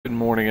Good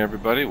morning,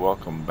 everybody.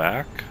 Welcome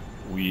back.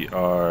 We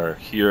are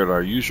here at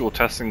our usual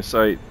testing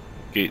site,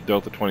 Gate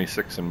Delta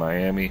 26 in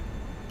Miami,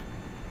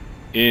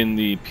 in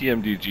the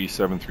PMDG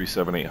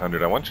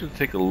 737-800. I want you to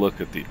take a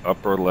look at the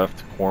upper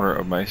left corner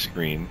of my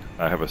screen.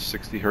 I have a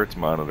 60 Hertz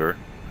monitor,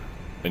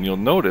 and you'll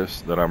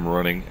notice that I'm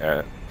running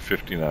at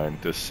 59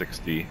 to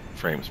 60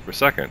 frames per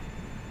second.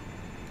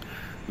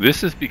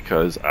 This is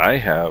because I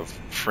have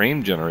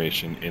frame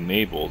generation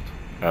enabled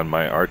on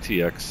my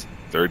RTX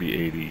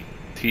 3080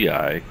 Ti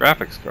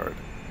graphics card.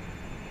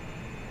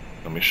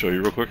 Let me show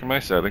you real quick in my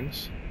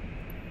settings.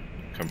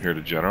 Come here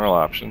to General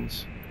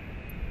Options,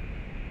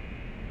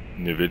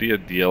 nVidia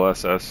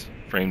DLSS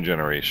Frame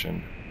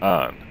Generation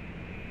on.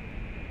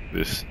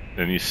 This,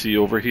 and you see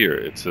over here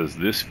it says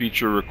this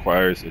feature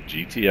requires a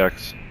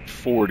GTX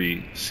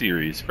 40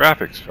 series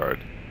graphics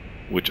card,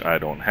 which I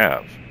don't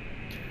have.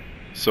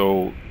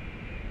 So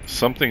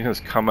something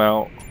has come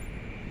out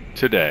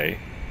today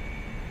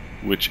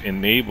which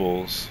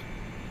enables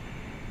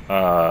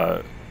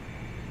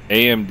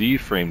AMD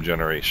frame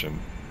generation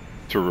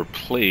to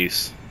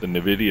replace the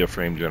nVidia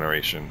frame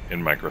generation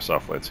in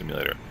Microsoft Flight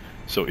Simulator.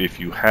 So if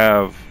you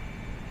have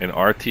an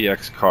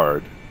RTX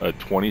card, a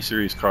 20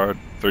 series card,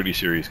 30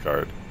 series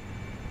card,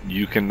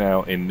 you can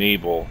now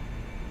enable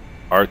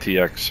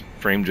RTX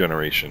frame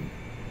generation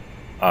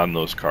on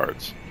those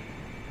cards.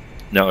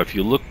 Now if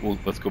you look, well,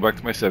 let's go back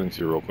to my settings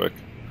here real quick.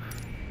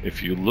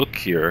 If you look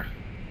here,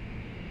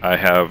 I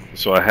have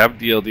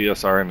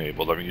DLDSR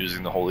enabled. I'm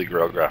using the Holy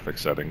Grail graphics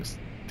settings.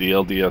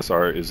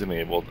 DLDSR is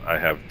enabled. I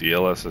have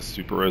DLSS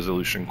Super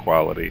Resolution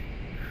Quality.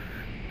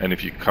 And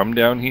if you come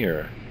down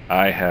here,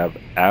 I have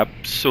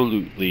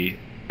absolutely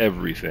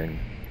everything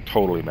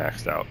totally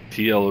maxed out.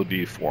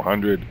 TLOD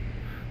 400,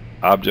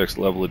 Objects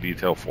Level of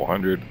Detail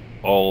 400,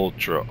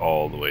 Ultra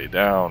all the way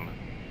down.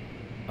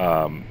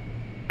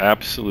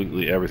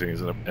 Absolutely everything.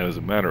 And as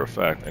a matter of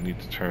fact, I need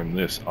to turn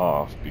this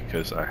off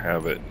because I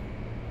have it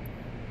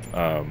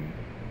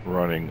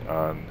running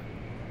on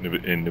in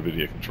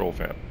nVidia control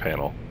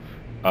panel.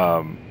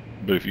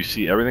 But if you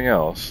see everything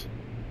else,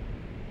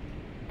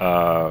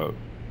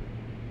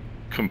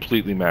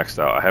 completely maxed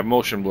out. I have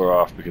motion blur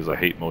off because I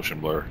hate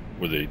motion blur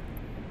with a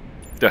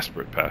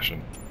desperate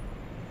passion.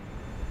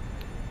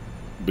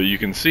 But you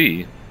can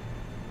see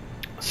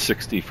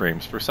 60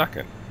 frames per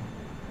second.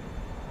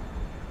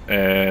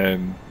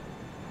 And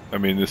I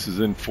mean, this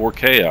is in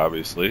 4K,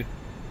 obviously.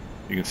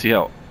 You can see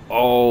how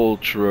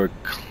ultra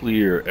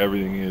clear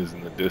everything is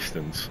in the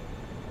distance.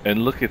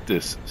 And look at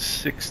this,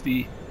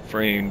 60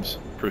 frames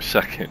per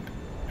second.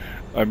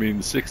 I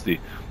mean,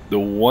 60. The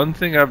one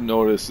thing I've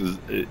noticed is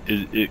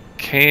it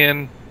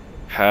can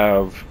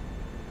have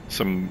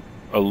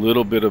a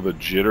little bit of a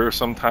jitter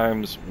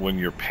sometimes when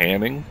you're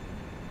panning.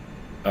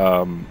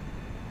 When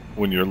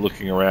you're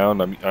looking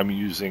around, I'm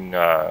using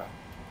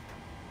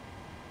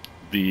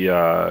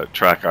the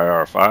Track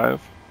IR5.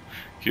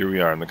 Here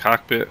we are in the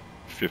cockpit.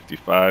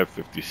 55,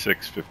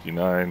 56,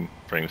 59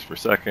 frames per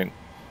second.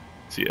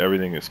 See,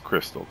 everything is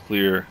crystal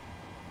clear.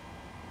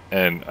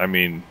 And I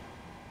mean,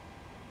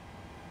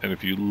 and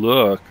if you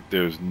look,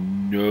 there's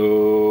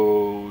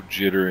no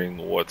jittering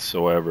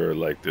whatsoever.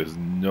 Like, there's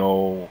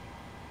no,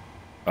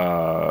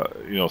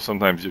 you know,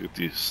 sometimes you get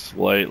these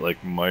slight,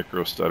 like,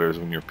 micro stutters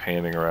when you're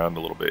panning around a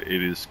little bit.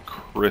 It is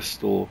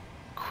crystal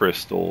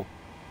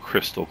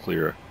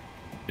clear.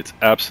 It's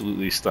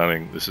absolutely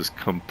stunning. This is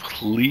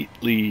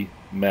completely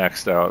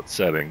maxed out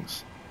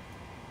settings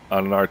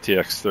on an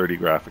RTX 30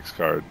 graphics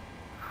card.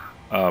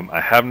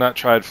 I have not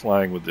tried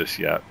flying with this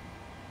yet.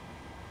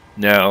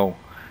 Now,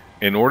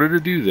 in order to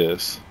do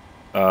this,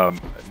 now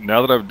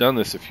that I've done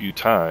this a few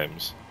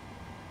times,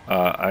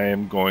 I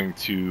am going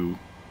to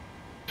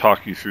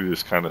talk you through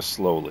this kind of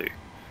slowly.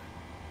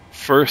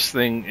 First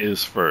thing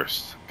is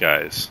first,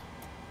 guys.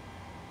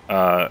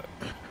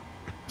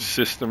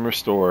 System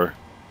restore.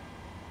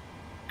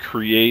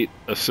 Create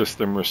a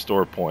system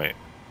restore point.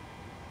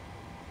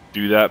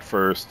 Do that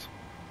first.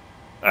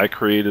 I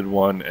created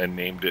one and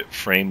named it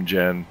Frame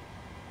Gen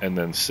and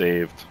then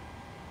saved,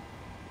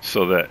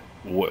 so that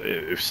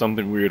if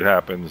something weird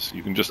happens,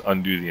 you can just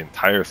undo the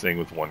entire thing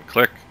with one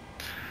click.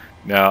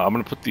 Now I'm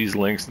going to put these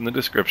links in the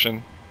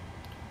description.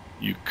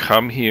 You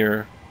come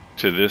here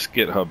to this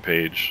GitHub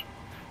page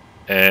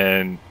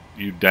and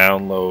you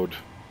download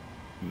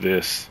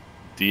this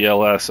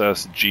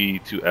DLSS G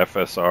to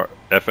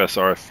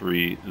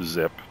FSR3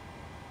 zip.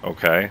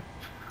 Okay.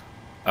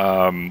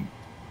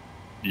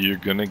 You're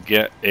gonna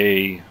get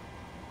a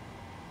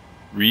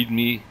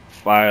README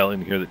file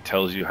in here that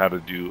tells you how to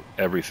do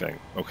everything.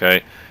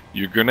 Okay.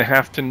 You're gonna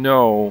have to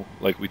know,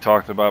 like we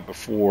talked about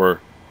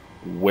before,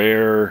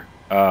 where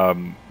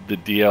the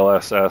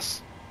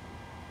DLSS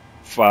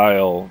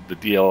file, the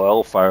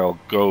DLL file,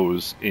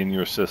 goes in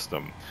your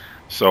system.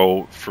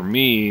 So for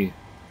me,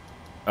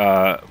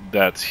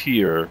 that's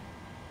here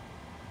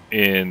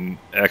in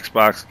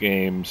Xbox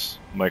games,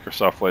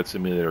 Microsoft Flight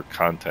Simulator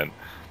content.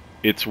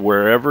 It's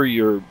wherever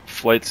your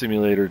Flight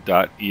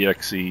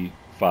Simulator.exe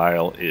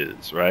file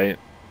is, right?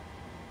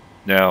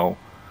 Now,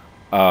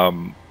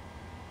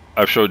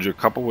 I've showed you a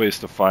couple ways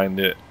to find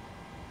it.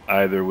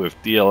 either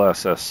with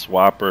DLSS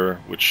Swapper,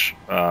 which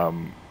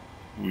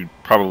we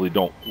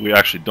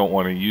actually don't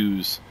want to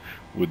use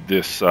with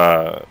this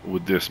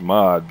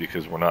mod,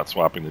 because we're not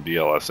swapping the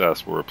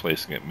DLSS, we're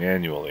replacing it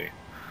manually.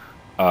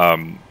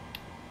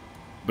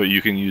 But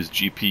you can use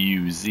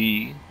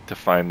GPU-Z to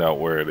find out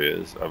where it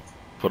is. I've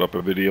put up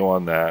a video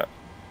on that,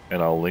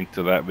 and I'll link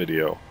to that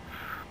video.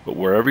 But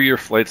wherever your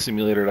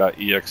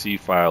FlightSimulator.exe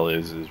file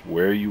is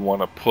where you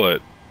want to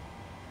put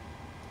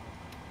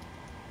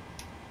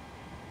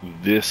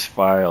this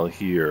file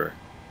here,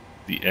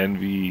 the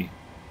ngx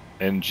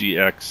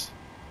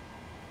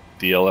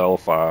DLL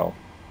file,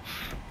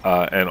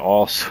 and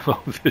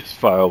also this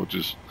file, which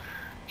is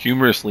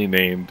humorously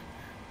named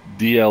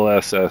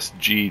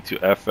DLSSG to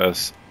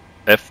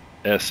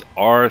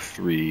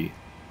FSR3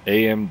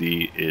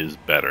 AMD is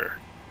better.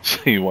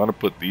 So you want to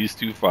put these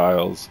two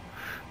files.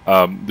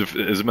 As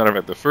a matter of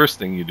fact, the first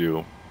thing you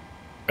do,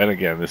 and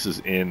again, this is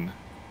in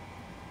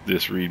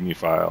this README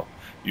file,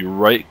 you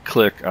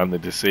right-click on the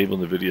Disable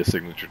NVIDIA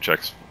Signature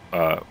Checks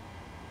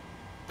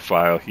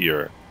file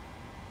here.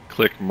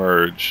 Click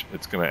Merge.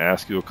 It's going to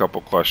ask you a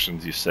couple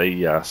questions. You say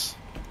yes.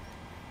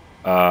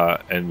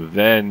 And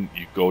then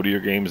you go to your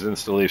game's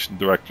installation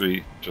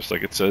directory, just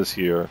like it says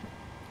here,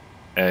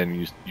 and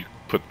you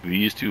put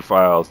these two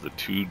files, the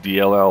two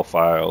DLL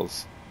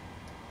files,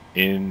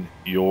 in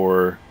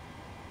your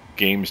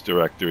games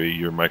directory,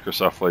 your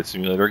Microsoft Flight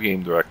Simulator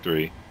game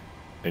directory,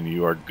 and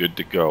you are good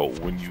to go.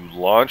 When you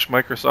launch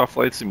Microsoft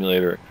Flight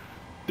Simulator,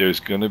 there's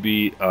going to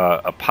be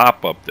a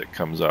pop-up that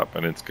comes up,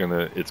 and it's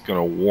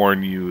gonna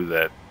warn you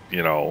that,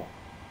 you know,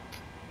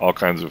 all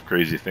kinds of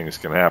crazy things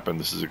can happen.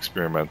 This is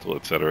experimental,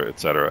 etc.,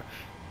 etc.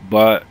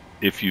 But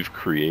if you've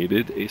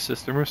created a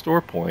system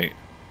restore point,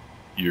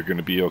 you're going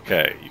to be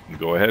okay. You can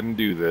go ahead and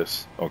do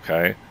this,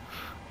 okay?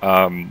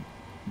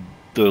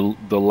 The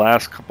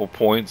last couple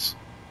points,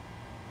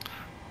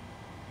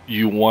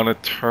 you want to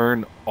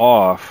turn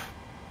off,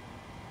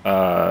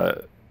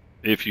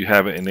 if you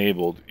have it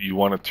enabled, you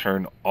want to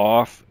turn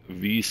off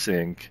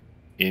VSync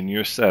in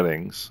your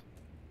settings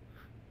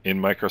in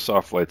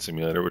Microsoft Flight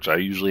Simulator, which I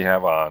usually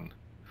have on.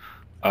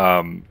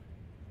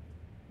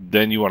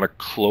 Then you want to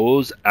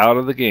close out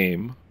of the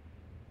game,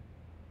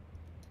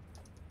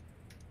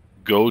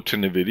 go to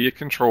NVIDIA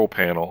Control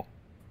Panel,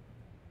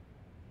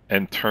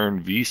 and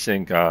turn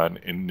VSync on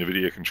in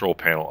NVIDIA Control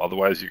Panel.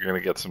 Otherwise, you're going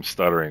to get some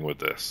stuttering with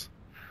this.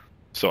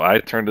 So I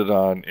turned it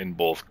on in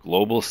both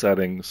global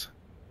settings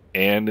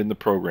and in the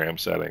program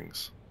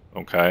settings.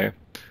 Okay?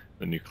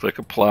 Then you click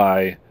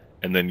Apply,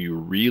 and then you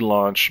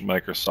relaunch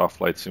Microsoft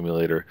Flight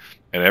Simulator.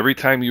 And every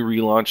time you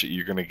relaunch it,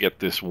 you're going to get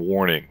this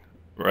warning,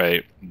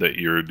 right, that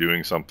you're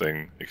doing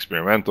something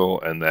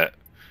experimental and that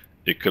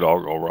it could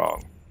all go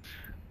wrong.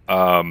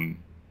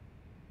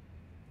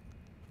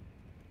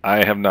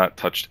 I have not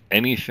touched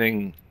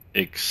anything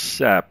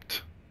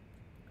except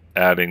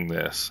adding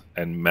this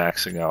and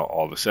maxing out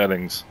all the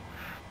settings.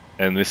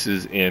 And this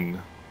is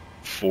in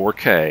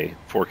 4K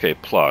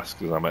plus,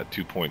 because I'm at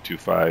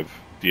 2.25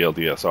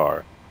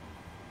 DLDSR.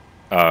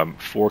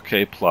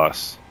 4K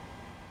plus.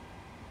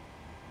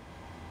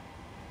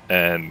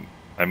 And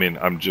I mean,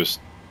 I'm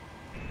just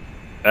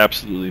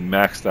absolutely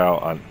maxed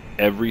out on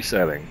every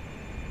setting,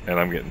 and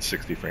I'm getting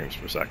 60 frames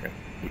per second,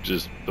 which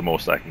is the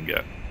most I can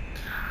get.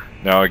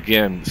 Now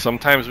again,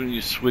 sometimes when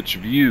you switch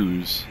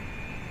views,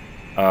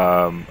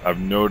 I've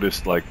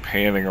noticed, like,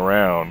 panning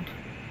around,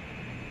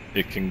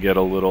 it can get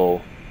a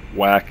little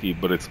wacky,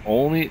 but it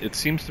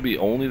seems to be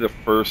only the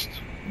first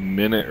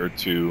minute or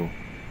two,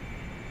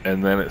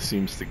 and then it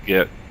seems to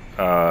get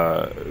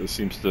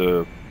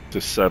to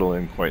settle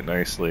in quite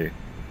nicely.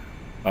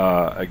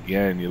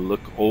 Again, you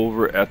look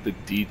over at the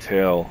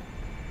detail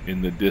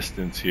in the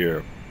distance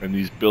here, and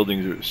these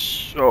buildings are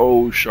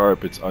so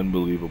sharp, it's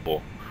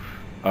unbelievable.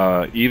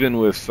 Even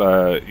with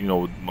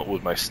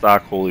with my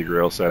stock Holy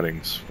Grail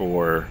settings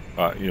for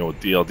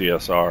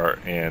DLDSR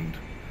and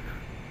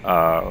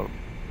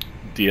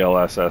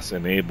DLSS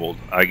enabled,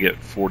 I get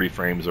 40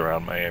 frames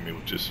around Miami,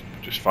 which is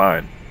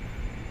fine.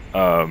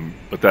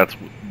 But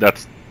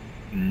that's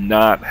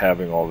not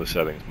having all the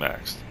settings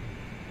maxed.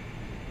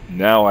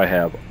 Now I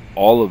have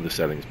all of the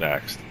settings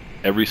maxed,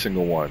 every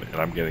single one, and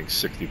I'm getting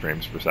 60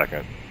 frames per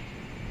second.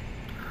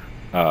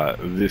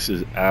 This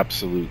is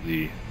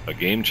absolutely a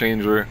game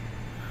changer.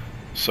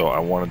 So I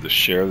wanted to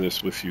share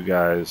this with you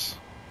guys.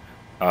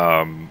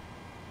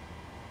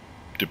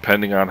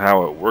 Depending on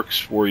how it works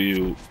for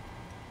you,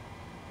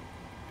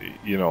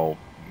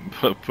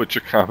 put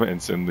your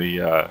comments in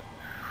the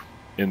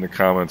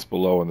comments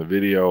below in the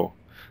video.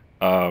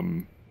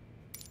 Like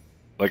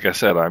I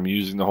said, I'm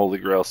using the Holy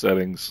Grail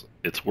settings.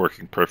 It's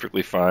working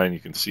perfectly fine. You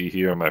can see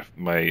here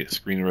my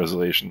screen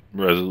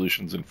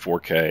resolution's in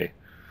 4K.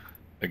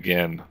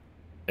 Again,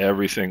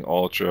 everything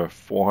ultra,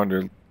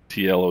 400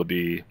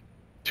 TLOD,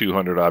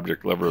 200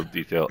 object level of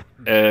detail,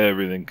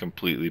 everything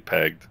completely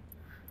pegged,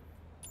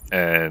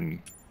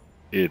 and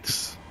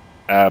it's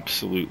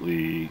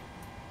absolutely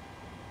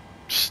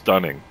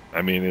stunning.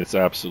 I mean, it's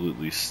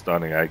absolutely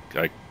stunning. I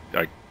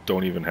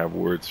don't even have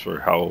words for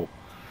how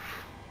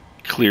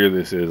clear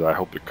this is. I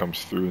hope it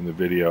comes through in the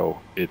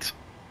video. It's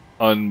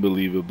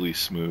unbelievably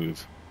smooth.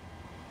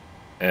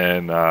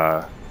 And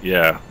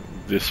yeah,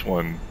 this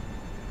one's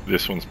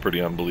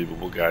pretty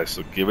unbelievable, guys.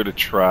 So give it a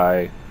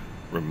try.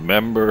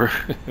 Remember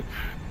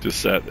to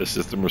set a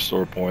system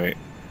restore point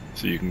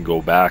so you can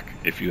go back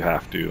if you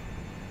have to.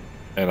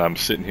 And I'm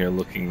sitting here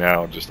looking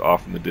now just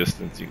off in the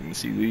distance. You can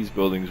see these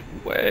buildings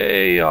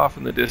way off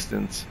in the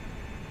distance.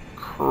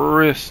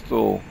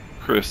 Crystal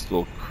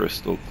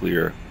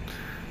clear.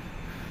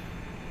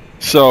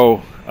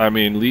 So, I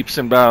mean, leaps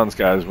and bounds,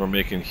 guys. We're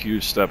making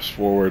huge steps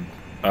forward.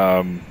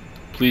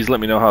 Please let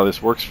me know how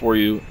this works for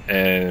you,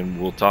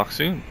 and we'll talk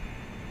soon.